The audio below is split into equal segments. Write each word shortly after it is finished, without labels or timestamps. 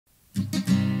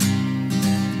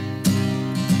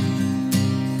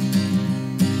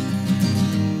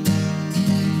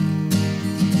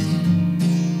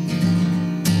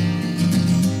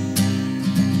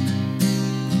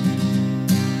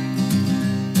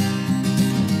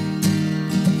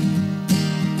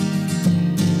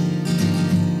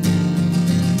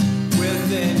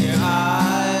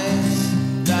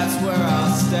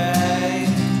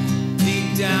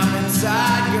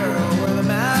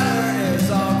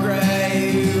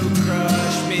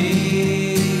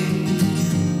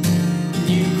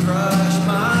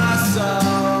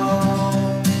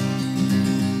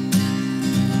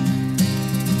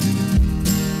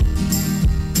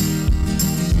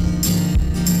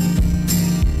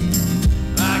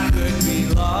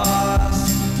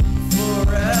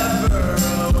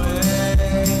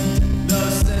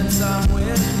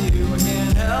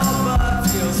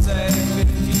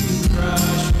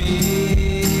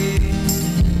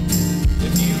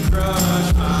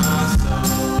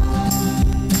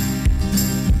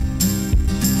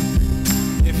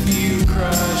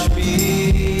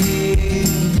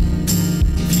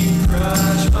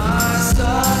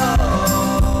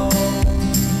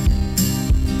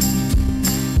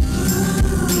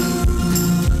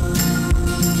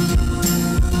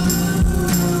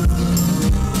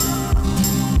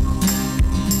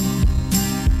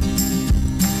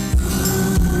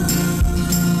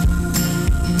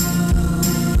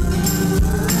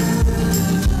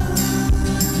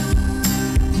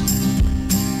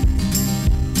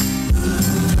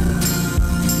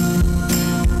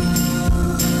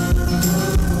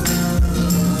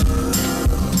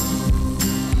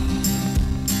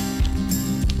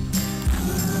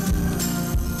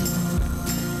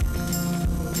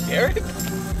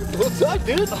What's up,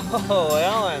 dude? Oh,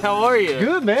 Alan. How are you?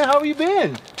 Good, man. How have you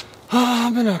been?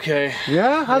 I've been okay.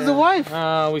 Yeah? How's the wife?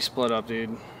 We split up,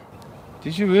 dude.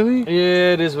 Did you really?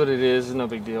 Yeah, it is what it is. It's no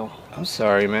big deal. I'm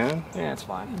sorry, man. Yeah, it's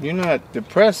fine. You're not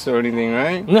depressed or anything,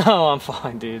 right? No, I'm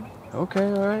fine, dude.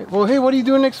 Okay, all right. Well, hey, what are you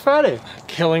doing next Friday?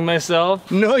 Killing myself?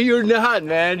 No, you're not,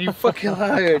 man. You fucking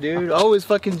liar, dude. Always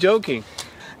fucking joking.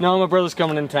 No, my brother's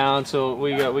coming in town, so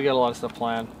we got a lot of stuff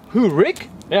planned. Who, Rick?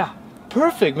 Yeah.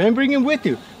 Perfect, man. Bring him with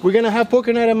you. We're gonna have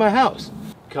poker night at my house.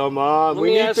 Come on, Let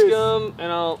me ask him,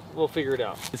 and we'll figure it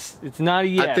out. It's not a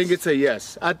yes. I think it's a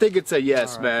yes. I think it's a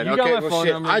yes, right, man. You okay, got my phone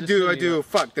shit. number. I do.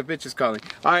 Fuck, the bitch is calling.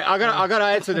 All right, I gotta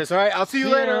answer this. All right, I'll see you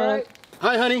later. All right.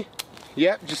 Hi, honey.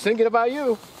 Yep, just thinking about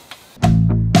you.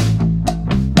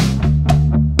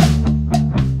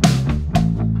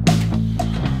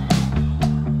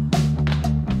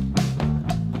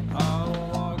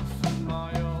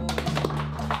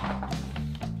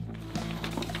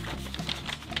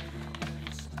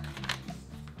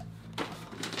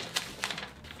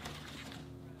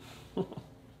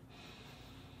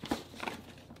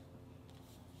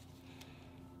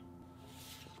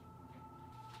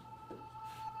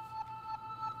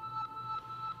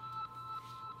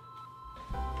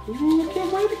 Ooh, I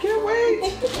can't wait.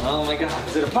 Oh my god,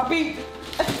 is it a puppy?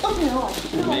 Oh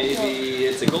no. Maybe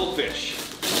it's a goldfish.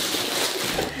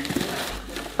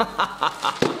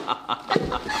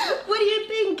 What do you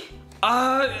think?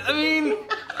 I mean,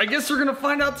 I guess we're gonna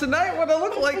find out tonight what I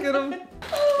look like in them.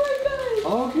 Oh my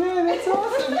god. Okay, that's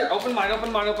awesome. Here, open mine,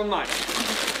 open mine, open mine.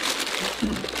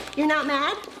 You're not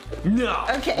mad? No,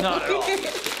 Okay. not at all.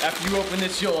 After you open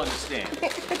this, you'll understand.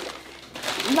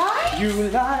 Light? You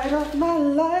light up my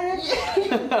life.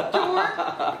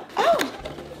 Oh,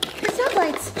 there's no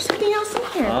lights. There's something else in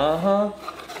here. Uh-huh.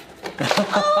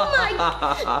 Oh my,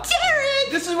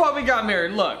 Derek! This is why we got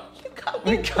married, look.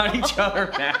 We got each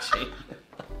other matching.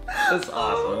 That's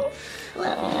awesome.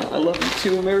 I love you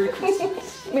too. Merry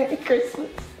Christmas. Merry Christmas.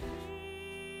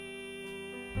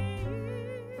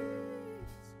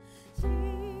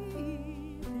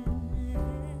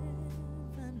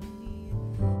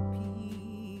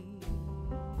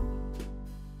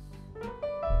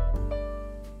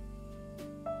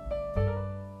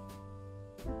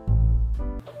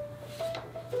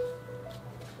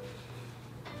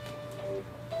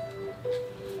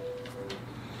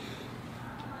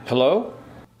 Hello?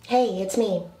 Hey, it's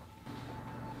me.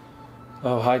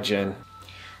 Oh, hi, Jen.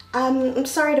 I'm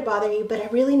sorry to bother you, but I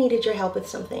really needed your help with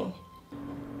something.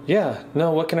 Yeah,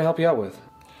 no, what can I help you out with?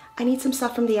 I need some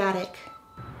stuff from the attic.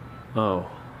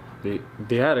 Oh, the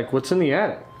attic? What's in the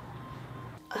attic?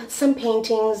 Some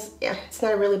paintings. Yeah, it's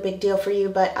not a really big deal for you,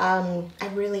 but I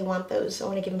really want those. I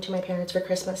want to give them to my parents for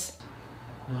Christmas.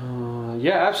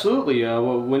 Yeah, absolutely.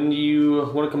 Well, when do you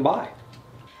want to come by?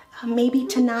 Maybe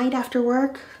tonight after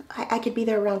work. I could be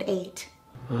there around 8.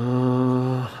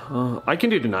 I can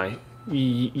do tonight.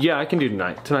 Yeah, I can do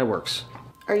tonight. Tonight works.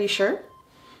 Are you sure?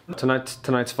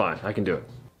 Tonight's fine. I can do it.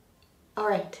 All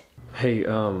right. Hey,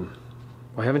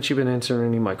 why haven't you been answering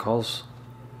any of my calls?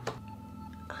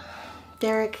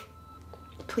 Derek,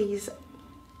 please.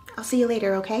 I'll see you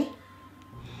later, okay?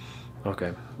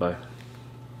 Okay, bye.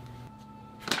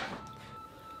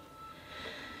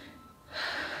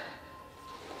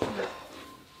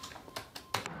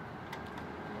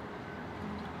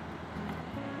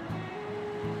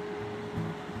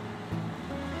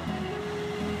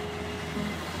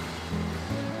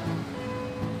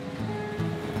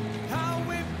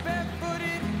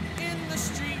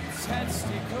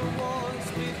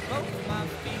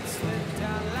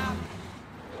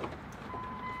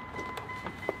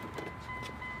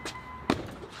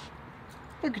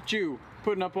 Look at you,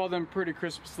 putting up all them pretty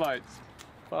Christmas lights.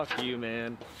 Fuck you,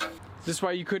 man. Is this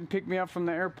why you couldn't pick me up from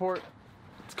the airport?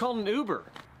 It's called an Uber.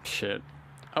 Shit.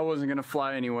 I wasn't gonna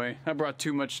fly anyway. I brought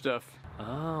too much stuff.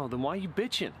 Oh, then why are you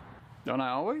bitching? Don't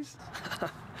I always?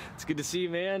 It's good to see you,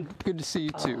 man. Good to see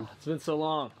you too. It's been so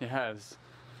long. It has.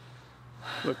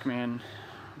 Look, man,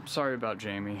 I'm sorry about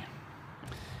Jamie.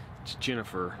 It's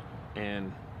Jennifer,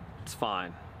 and it's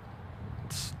fine.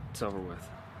 It's over with.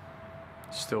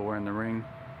 Still wearing the ring?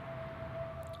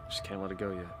 Just can't let it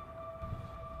go yet.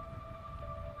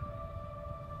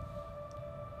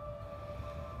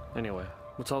 Anyway,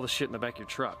 what's all the shit in the back of your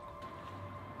truck?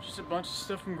 Just a bunch of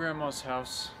stuff from Grandma's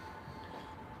house.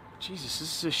 Jesus,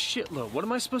 this is a shitload. What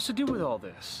am I supposed to do with all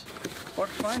this? Fuck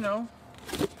if I know.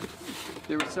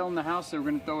 They were selling the house, they were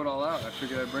gonna throw it all out. I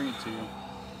figured I'd bring it to you.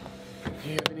 Do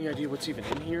you have any idea what's even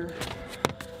in here?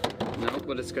 No,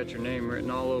 but it's got your name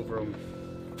written all over them.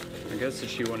 I guess that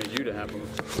she wanted you to have them.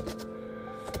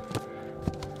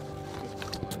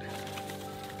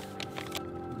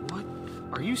 What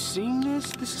you seeing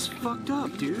this? This is fucked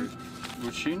up, dude.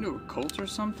 Was she into a cult or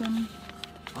something?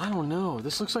 I don't know.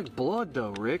 This looks like blood,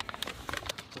 though, Rick.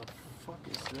 What the fuck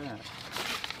is that?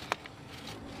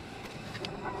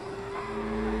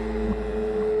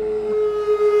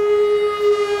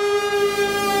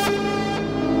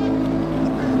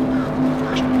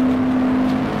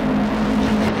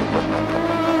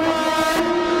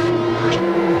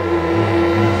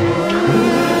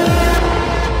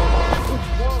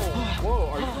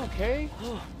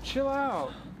 Chill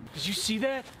out. Did you see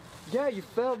that? Yeah, you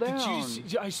fell down. Did you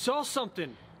see? I saw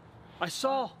something. I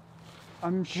saw.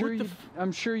 I'm sure What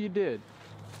I'm sure you did.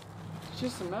 It's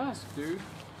just a mask, dude.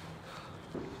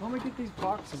 Let me get these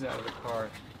boxes out of the car.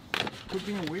 Quit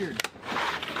being weird.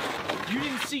 You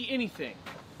didn't see anything.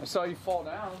 I saw you fall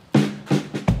down.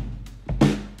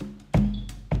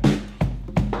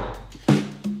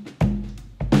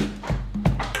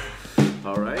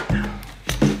 All right.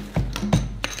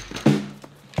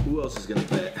 Who else is gonna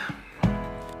bet?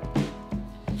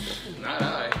 Not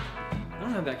I. I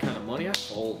don't have that kind of money. I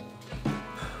sold.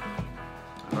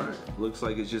 All right. Looks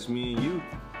like it's just me and you.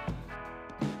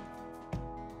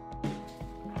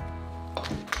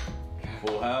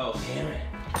 Full house. Damn it.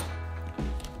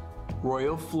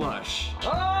 Royal flush.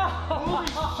 Holy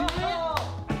shit!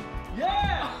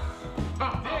 Yeah!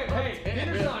 Dude, hey,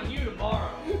 dinner's on you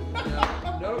tomorrow.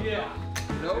 Nope. Yeah.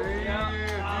 Nope.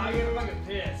 Yeah. I get fucking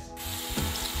pissed.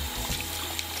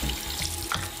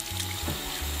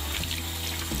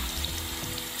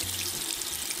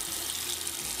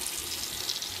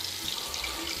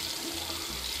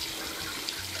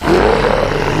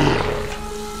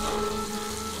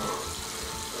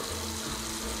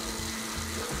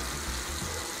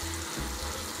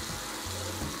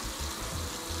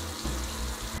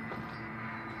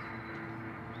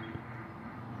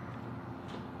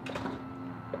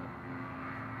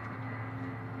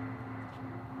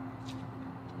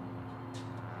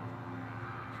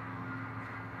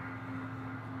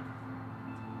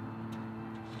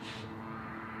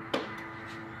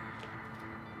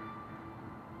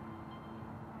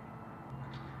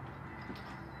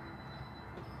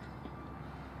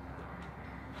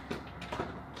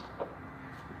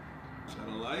 Is that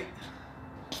a light?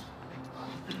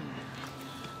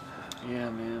 Yeah,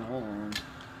 man. Hold on.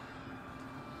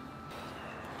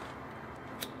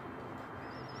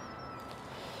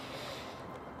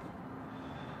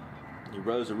 Your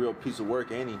brother's a real piece of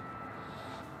work, ain't he?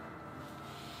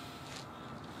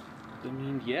 I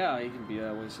mean, yeah, he can be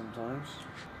that way sometimes.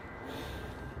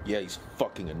 Yeah, he's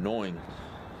fucking annoying.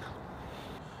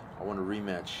 I want a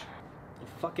rematch.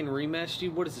 A fucking rematch,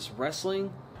 dude? What is this,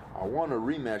 wrestling? I want a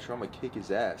rematch or I'm gonna kick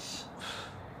his ass.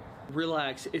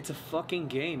 Relax, it's a fucking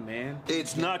game, man.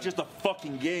 It's not just a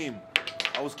fucking game.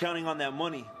 I was counting on that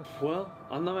money. Well,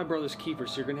 I'm not my brother's keeper,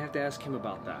 so you're gonna have to ask him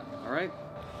about that, alright?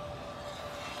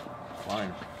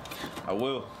 Fine. I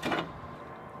will.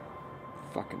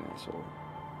 Fucking asshole.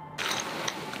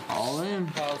 All in.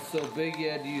 House so big you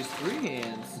had to use 3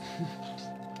 hands.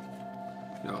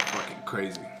 Y'all fucking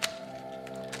crazy.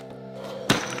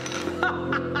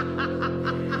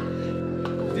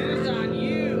 Dinner's on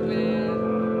you, man.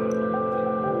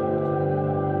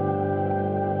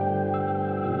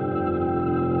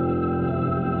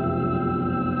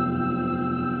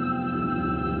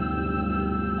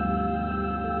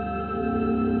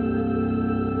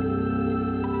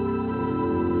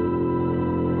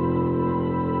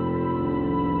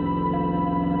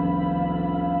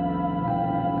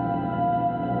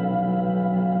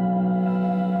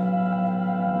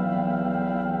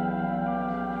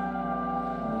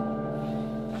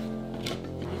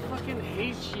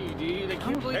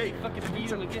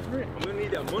 I'm gonna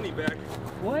need that money back.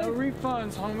 What? No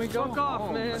refunds, homie. Go Fuck off,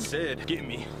 home. man. I said, give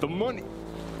me the money.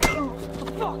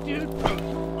 Fuck, dude.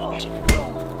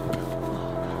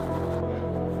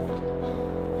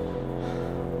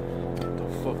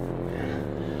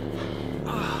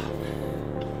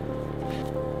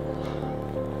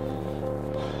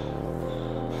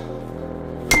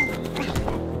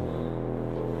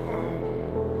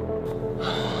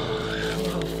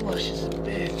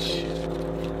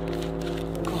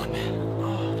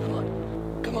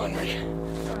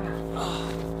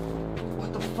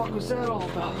 What was that all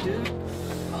about, dude?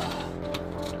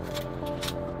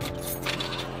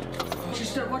 Watch your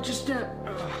step, watch your step.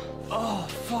 Oh,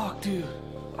 fuck, dude.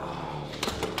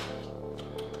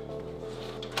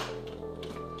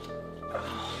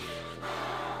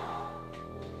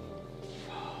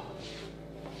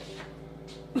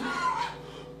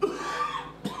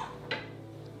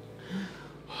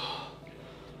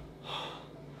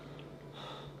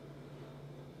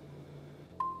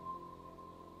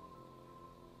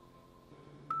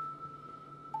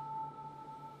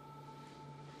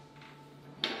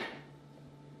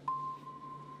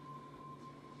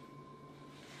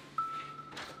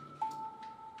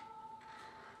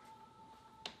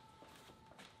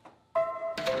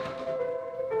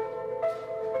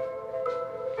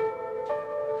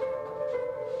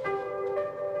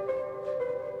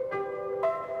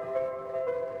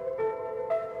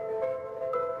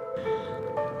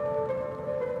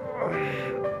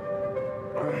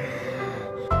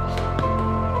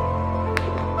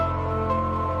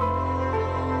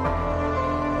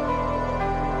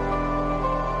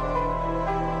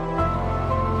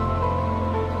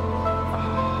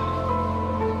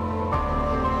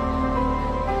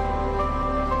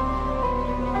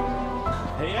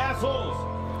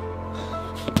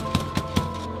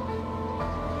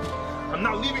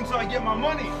 I'm not leaving till I get my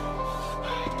money.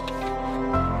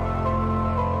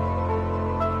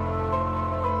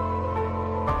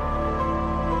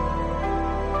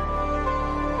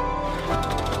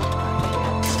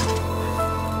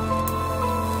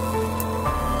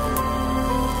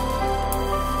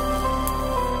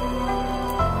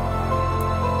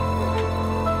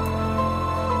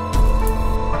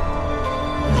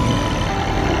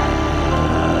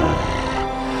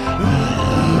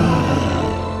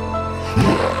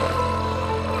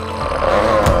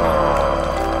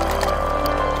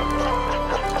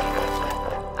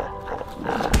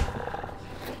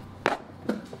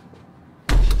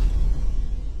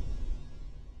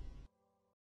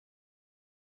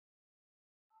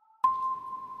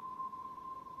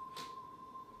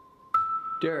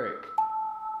 Derek,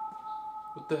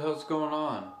 what the hell's going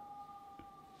on?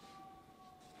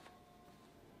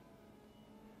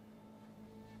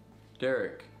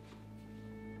 Derek.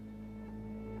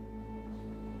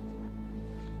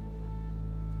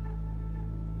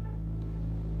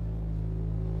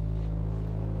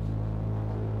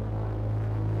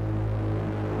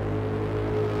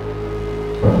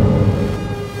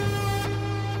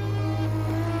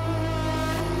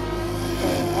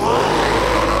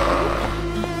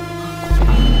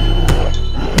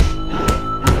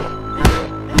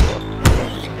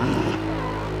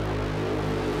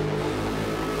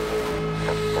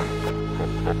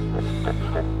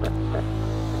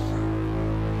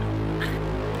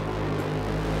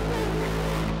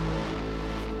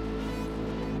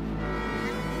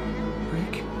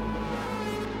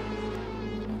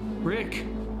 Rick?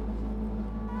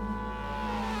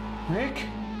 Rick?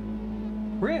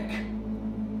 Rick?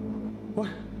 What?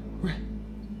 Rick?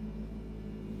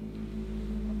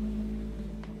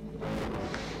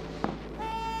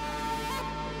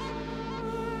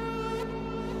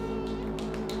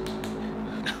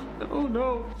 Oh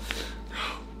no.